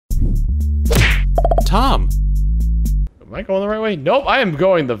Tom. Am I going the right way? Nope, I am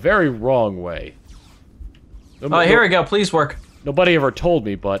going the very wrong way. Oh, here we go. Please work. Nobody ever told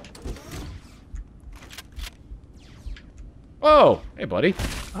me, but... Oh, hey, buddy.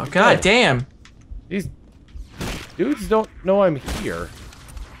 Oh, god damn. These dudes don't know I'm here.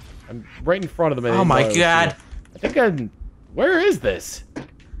 I'm right in front of them. Oh my god. I think I'm... Where is this?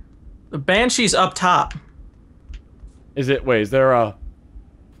 The Banshee's up top. Is it... Wait, is there a...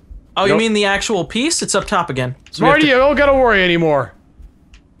 Oh, you mean the actual piece? It's up top again. So Smarty, you don't gotta worry anymore.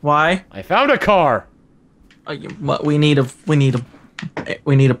 Why? I found a car. We need a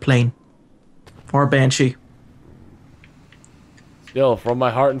plane. Or a Banshee. Still, from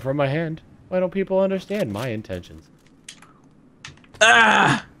my heart and from my hand. Why don't people understand my intentions?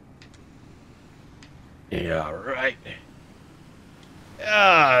 Ah! Yeah, right.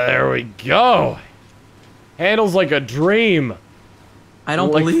 Ah, there we go. Handles like a dream. I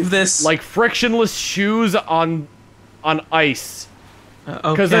don't believe this. Like frictionless shoes on ice.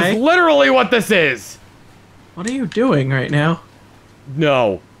 Okay. Because that's literally what this is. What are you doing right now?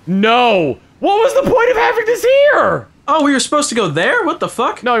 No. No! What was the point of having this here? Oh, we were supposed to go there? What the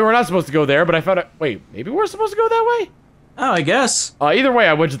fuck? No, we were not supposed to go there, but I found it. Wait, maybe we're supposed to go that way? Oh, I guess. Either way,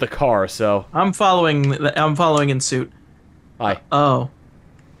 I went to the car, so... I'm following in suit. Hi. Oh.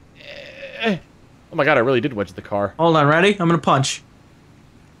 Oh my god, I really did wedge the car. Hold on, ready? I'm gonna punch.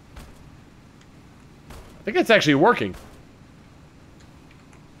 I think it's actually working.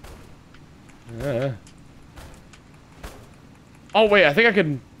 Oh wait, I think I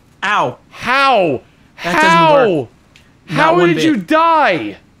can... Ow. How? That doesn't work. How did you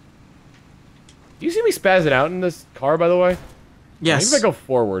die? Do you see me spazzing out in this car, by the way? Yes. Maybe if I go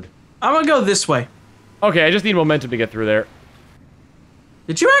forward. I'm gonna go this way. Okay, I just need momentum to get through there.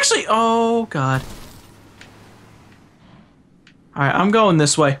 Did you actually? Oh god. All right, I'm going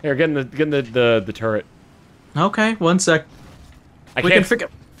this way. Here, get in the turret. Okay, one sec. I We can't can figure.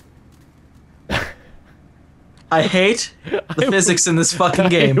 I hate the physics in this fucking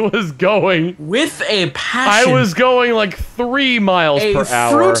game. I was going with a passion. I was going like 3 miles per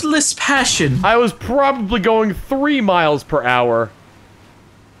hour. A fruitless passion. I was probably going 3 miles per hour.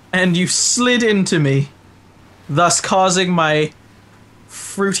 And you slid into me, thus causing my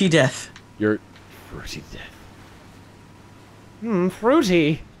fruity death. Your fruity death.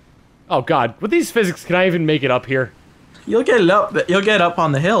 Fruity. Oh god, with these physics, can I even make it up here? You'll get it up. You'll get up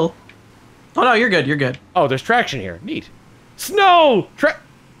on the hill. Oh no, you're good. You're good. Oh, there's traction here. Neat. Snow.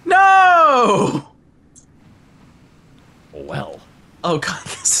 No. Well. Oh god,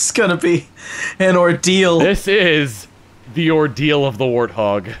 this is gonna be an ordeal. This is the ordeal of the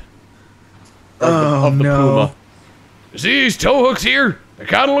warthog. Of the puma. See these toe hooks here? They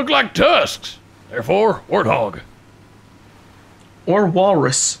kind of look like tusks. Therefore, warthog. Or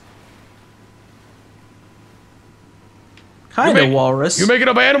walrus. Kind of walrus. You making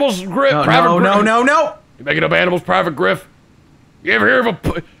up animals, Griff? No, no. You making up animals, Private Griff? You ever hear of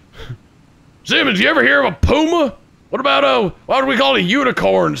a... Simmons, you ever hear of a puma? What about, why do we call it a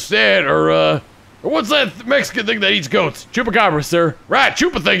unicorn instead? Or what's that Mexican thing that eats goats? Chupacabra, sir. Right,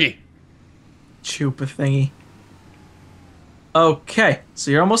 chupa thingy. Chupa thingy. Okay,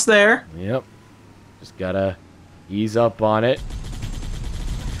 so you're almost there. Yep. Just gotta ease up on it.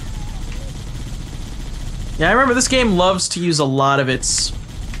 Yeah, I remember this game loves to use a lot of its,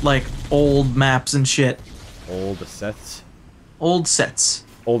 like, old maps and shit. Old assets. Old sets.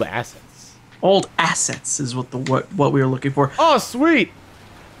 Old assets. Old assets is what what we were looking for. Oh, sweet!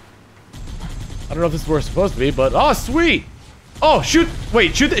 I don't know if this is where it's supposed to be, but oh, sweet! Oh, shoot!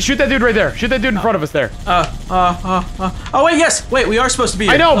 Wait, shoot that dude right there. Shoot that dude in front of us there. Oh wait, yes! Wait, we are supposed to be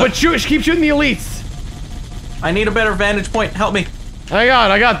here. I know, but keep shooting the elites! I need a better vantage point. Help me. Hang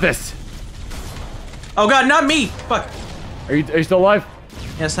on, I got this. Oh god, not me! Fuck. Are you still alive?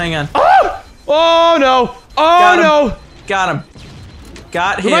 Yes, hang on. Oh! Oh no! Oh no! Got him.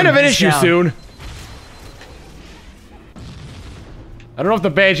 Got him. We might have an issue down. soon. I don't know if the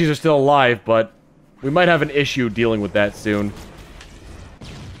Banshees are still alive, but we might have an issue dealing with that soon.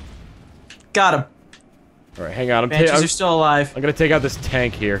 Got him. Alright, hang on. Banshees are still alive. I'm gonna take out this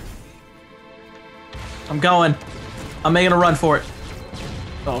tank here. I'm going. I'm making a run for it.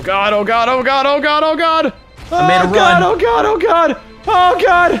 Oh god, oh god, oh god, oh god, oh god! I made a run. God, oh god, oh god! Oh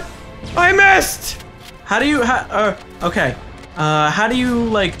god! I missed! How do you, okay. How do you,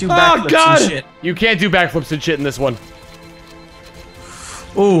 like, do backflips and shit? You can't do backflips and shit in this one.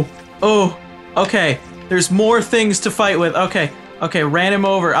 Ooh, oh, okay. There's more things to fight with. Okay, okay, ran him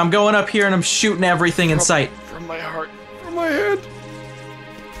over. I'm going up here and I'm shooting everything in sight. From my heart, from my hand.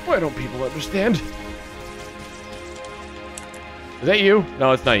 Why don't people understand? Is that you?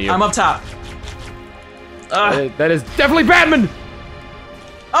 No, it's not you. I'm up top. That is definitely Batman!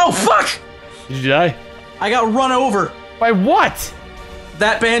 Oh, fuck! Did you die? I got run over. By what?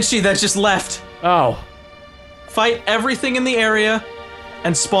 That banshee that just left. Oh. Fight everything in the area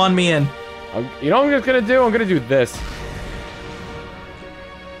and spawn me in. You know what I'm just gonna do? I'm gonna do this.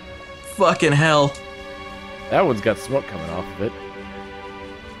 Fucking hell. That one's got smoke coming off of it.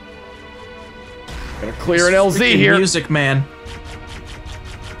 Gonna clear an LZ Freaking here. Music man.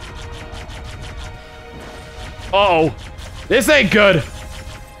 Uh-oh. This ain't good.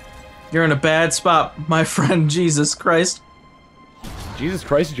 You're in a bad spot, my friend. Jesus Christ. Jesus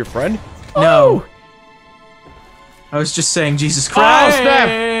Christ is your friend? No. I was just saying Jesus Christ. Oh, snap.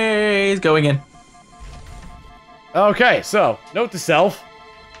 He's going in. Okay, so, note to self.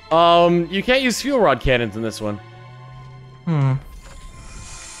 You can't use fuel rod cannons in this one.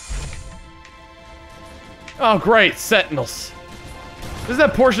 Oh, great. Sentinels. This is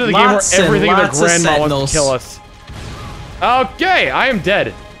that portion of the game where everything in their grandma wants to kill us. Okay, I am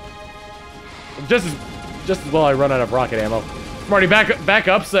dead. Just as well I run out of rocket ammo. Smarty, back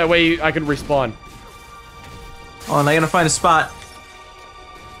up so that way I can respawn. Oh, and I gotta find a spot.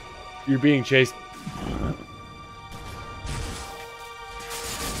 You're being chased.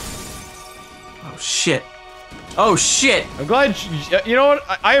 Oh, shit. Oh, shit. I'm glad, you know what?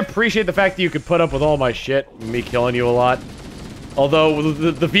 I appreciate the fact that you could put up with all my shit, me killing you a lot. Although,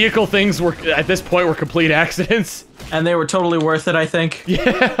 the vehicle things were, at this point, were complete accidents. And they were totally worth it, I think.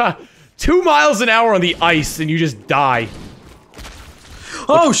 Yeah. 2 miles an hour on the ice and you just die.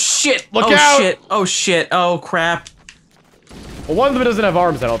 Oh, shit. Look oh, out. shit. Oh, shit. Oh, crap. Well, one of them doesn't have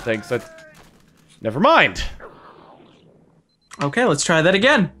arms, I don't think, so... Never mind. Okay, let's try that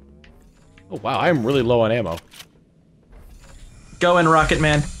again. Oh, wow, I am really low on ammo. Go in, Rocket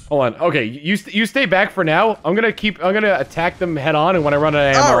Man. Hold on. Okay, you stay back for now. I'm gonna attack them head on, and when I run out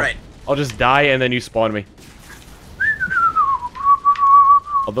of ammo, Alright. I'll just die, and then you spawn me.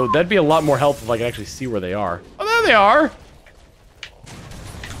 Although, that'd be a lot more helpful if I could actually see where they are. Oh, there they are!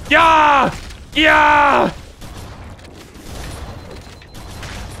 Yeah! Yeah!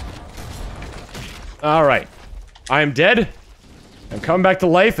 Alright. I am dead. I'm coming back to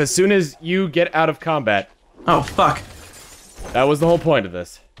life as soon as you get out of combat. Oh, fuck. That was the whole point of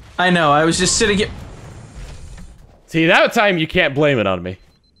this. I know, I was just sitting here. See, that time you can't blame it on me.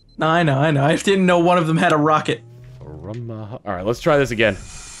 No, I know. I didn't know one of them had a rocket. Alright, let's try this again.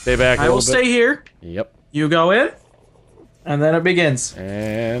 Stay back a I little will bit. stay here. Yep. You go in. And then it begins.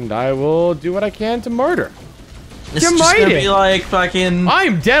 And I will do what I can to murder. This is just gonna be like fucking...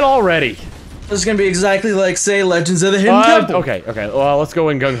 I'm dead already. This is gonna be exactly like, say, Legends of the Hidden Temple. Okay. Well, let's go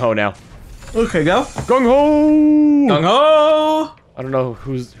in gung-ho now. Okay, go. Gung-ho! Gung-ho! I don't know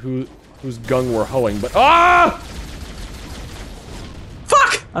whose gung we're hoeing, but... Ah!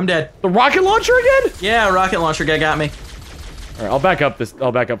 Fuck! I'm dead. The rocket launcher again? Yeah, rocket launcher guy got me. Alright, I'll back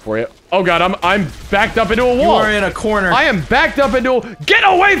up for you. Oh god, I'm backed up into a wall. You are in a corner. I am backed up into a... Get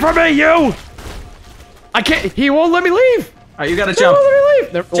away from me, you! I can't... He won't let me leave! Alright, you gotta jump. He won't let me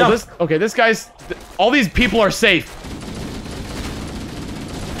leave! Jump. Well, this guy's... All these people are safe.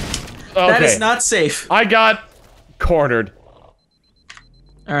 Okay. That is not safe. I got cornered.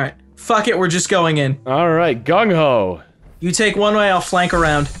 Alright. Fuck it, we're just going in. Alright, gung-ho. You take one way, I'll flank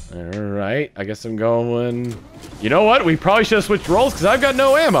around. Alright, I guess I'm going... You know what? We probably should have switched roles, because I've got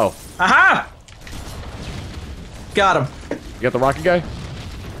no ammo. Aha! Got him. You got the rocket guy?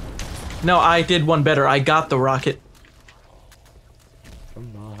 No, I did one better. I got the rocket.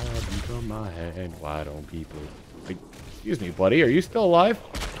 From my heart into my hand, why don't people... Excuse me, buddy, are you still alive?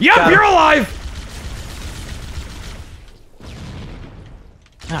 Yep, you're alive!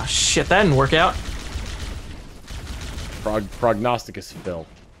 Oh shit, that didn't work out. Prognosticus Phil.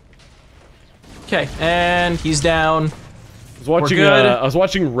 Okay, and he's down. I was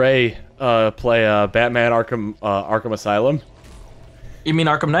watching Ray play Batman Arkham Asylum. You mean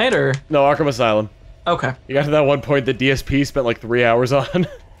Arkham Knight or? No, Arkham Asylum. Okay. You got to that one point that DSP spent like 3 hours on.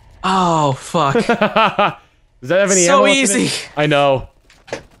 Oh fuck. Does that have any ammo? So easy. I know.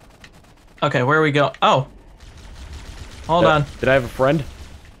 Okay, where we go? Oh. Hold on. Did I have a friend?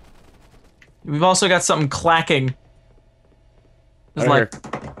 We've also got something clacking. I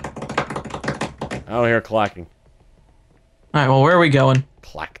don't hear clacking. Alright, well, where are we going?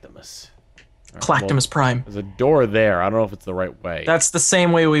 Clactimus. Right, Clactimus Prime. There's a door there. I don't know if it's the right way. That's the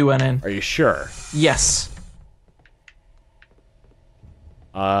same way we went in. Are you sure? Yes.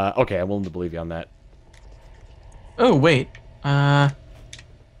 Okay, I'm willing to believe you on that. Oh, wait. I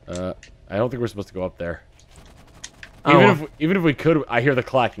don't think we're supposed to go up there. Oh. Even if we could, I hear the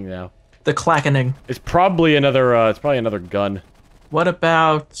clacking now. The clackening. It's probably another gun. What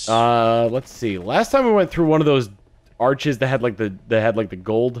about... let's see. Last time we went through one of those arches that had like the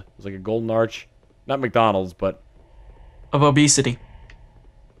gold. It was like a golden arch. Not McDonald's, but of obesity.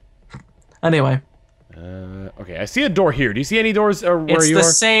 Anyway. Okay, I see a door here. Do you see any doors where you are? It's the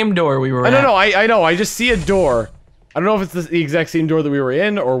same door we were at. No, I know. I just see a door. I don't know if it's the exact same door that we were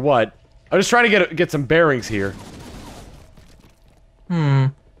in or what. I'm just trying to get some bearings here.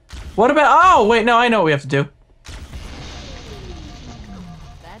 What about... Oh, wait, no, I know what we have to do.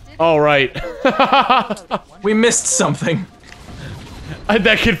 All right. We missed something.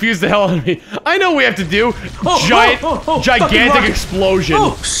 That confused the hell out of me. I know what we have to do. Gigantic explosion.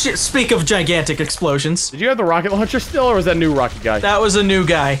 Oh, shit. Speak of gigantic explosions. Did you have the rocket launcher still, or was that a new rocket guy? That was a new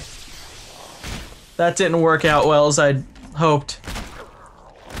guy. That didn't work out well as I'd hoped.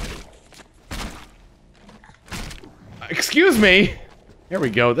 Excuse me. There we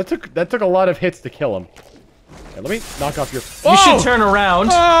go. That took a lot of hits to kill him. Okay, let me knock off your... You should turn around.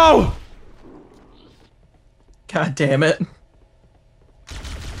 Oh! God damn it.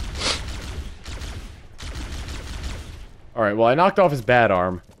 Alright, well, I knocked off his bad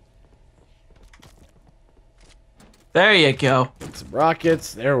arm. There you go. Get some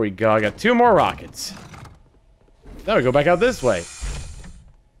rockets. There we go. I got 2 more rockets. Now we go back out this way.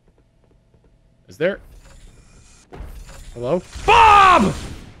 Is there... Hello? Bob!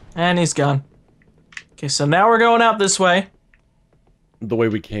 And he's gone. Okay, so now we're going out this way. The way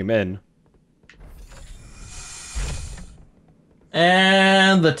we came in.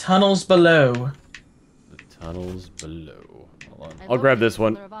 And the tunnels below. The tunnels below. Hold on. I'll grab this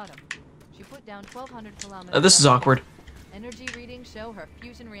one. She put down 1,200 kilometers. This is awkward. Energy readings show her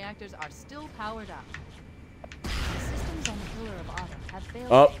fusion reactors are still powered up. The systems on the Pillar of Autumn have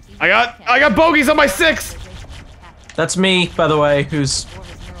failed. Oh, I got bogeys on my 6! That's me, by the way, who's...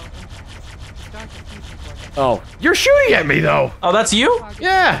 Oh, you're shooting at me, though! Oh, that's you?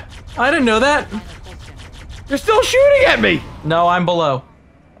 Yeah! I didn't know that. You're still shooting at me! No, I'm below.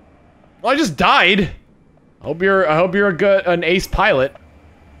 Well, I just died. I hope you're an ace pilot.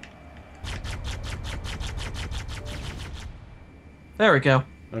 There we go.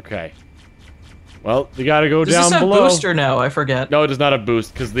 Okay. Well, you gotta go Does down this have below. boost or no? I forget. No, it does not have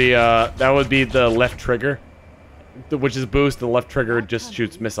boost, because the, that would be the left trigger. Which is boost, the left trigger just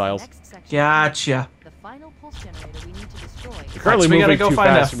shoots missiles. Gotcha. The final pulse generator we need to destroy. You're currently So we gotta moving go too find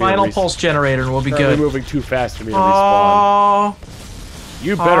that fast for me to final pulse generator and we'll be good. moving too fast for me to respawn. Oh.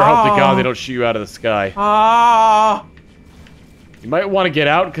 You better hope to God they don't shoot you out of the sky. Oh. You might want to get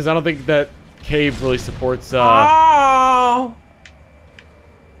out, because I don't think that cave really supports, Oh.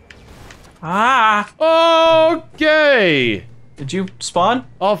 Ah. Okay! Did you spawn?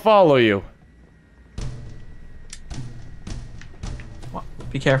 I'll follow you.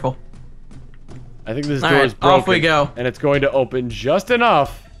 Be careful. I think this All door right, is broken. off we go. And it's going to open just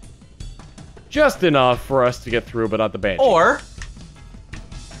enough for us to get through, but not the banshee. Or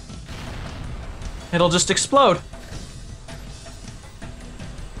it'll just explode.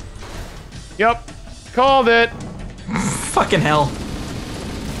 Yep. Called it. Fucking hell.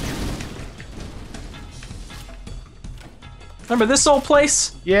 Remember this old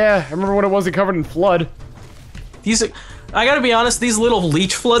place? Yeah, I remember when it wasn't covered in flood. These are, I gotta be honest, these little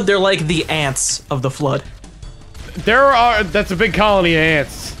leech flood, they're like the ants of the flood. That's a big colony of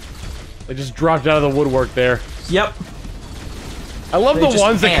ants. They just dropped out of the woodwork there. Yep. I love They're the just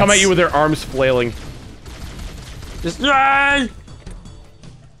ones that come at ants. you with their arms flailing. Just yay!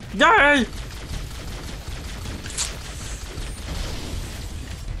 Yay!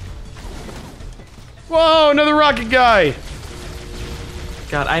 Whoa, another rocket guy!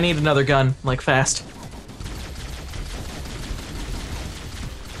 God, I need another gun, like fast.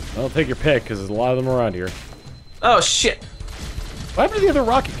 I'll take your pick, because there's a lot of them around here. Oh shit. What happened to the other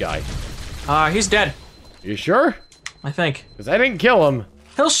rocket guy? He's dead, You sure? I think. Because I didn't kill him.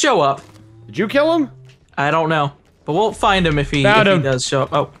 He'll show up. Did you kill him? I don't know. But we'll find him if he Found him. does show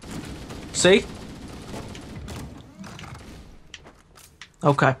up. Oh. See?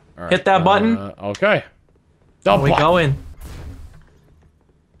 Okay. All right, Hit that button. Okay. And we go in.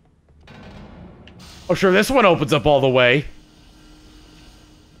 Oh, sure, this one opens up all the way.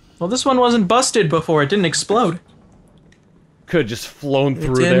 Well, this one wasn't busted before. It didn't explode. Could have just flown It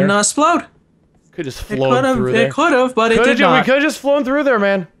through didn't there. explode. Could have just It flown could have. through there. It could have, but it did not. We could have just flown through there,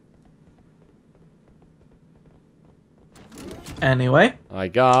 man. Anyway, I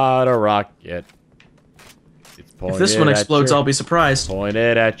got a rocket. It's if this one explodes, I'll be surprised.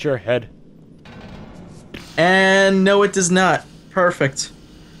 Pointed at your head. And no, it does not. Perfect.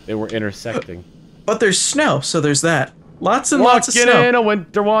 They were intersecting. But there's snow, so there's that. Lots and lots of Walking snow. in a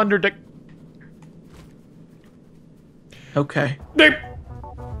winter wonder. Okay. Dick.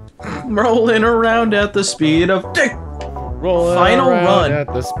 Rolling around at the speed of dick. Rolling Final around run. at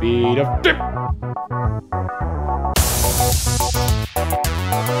the speed of dick.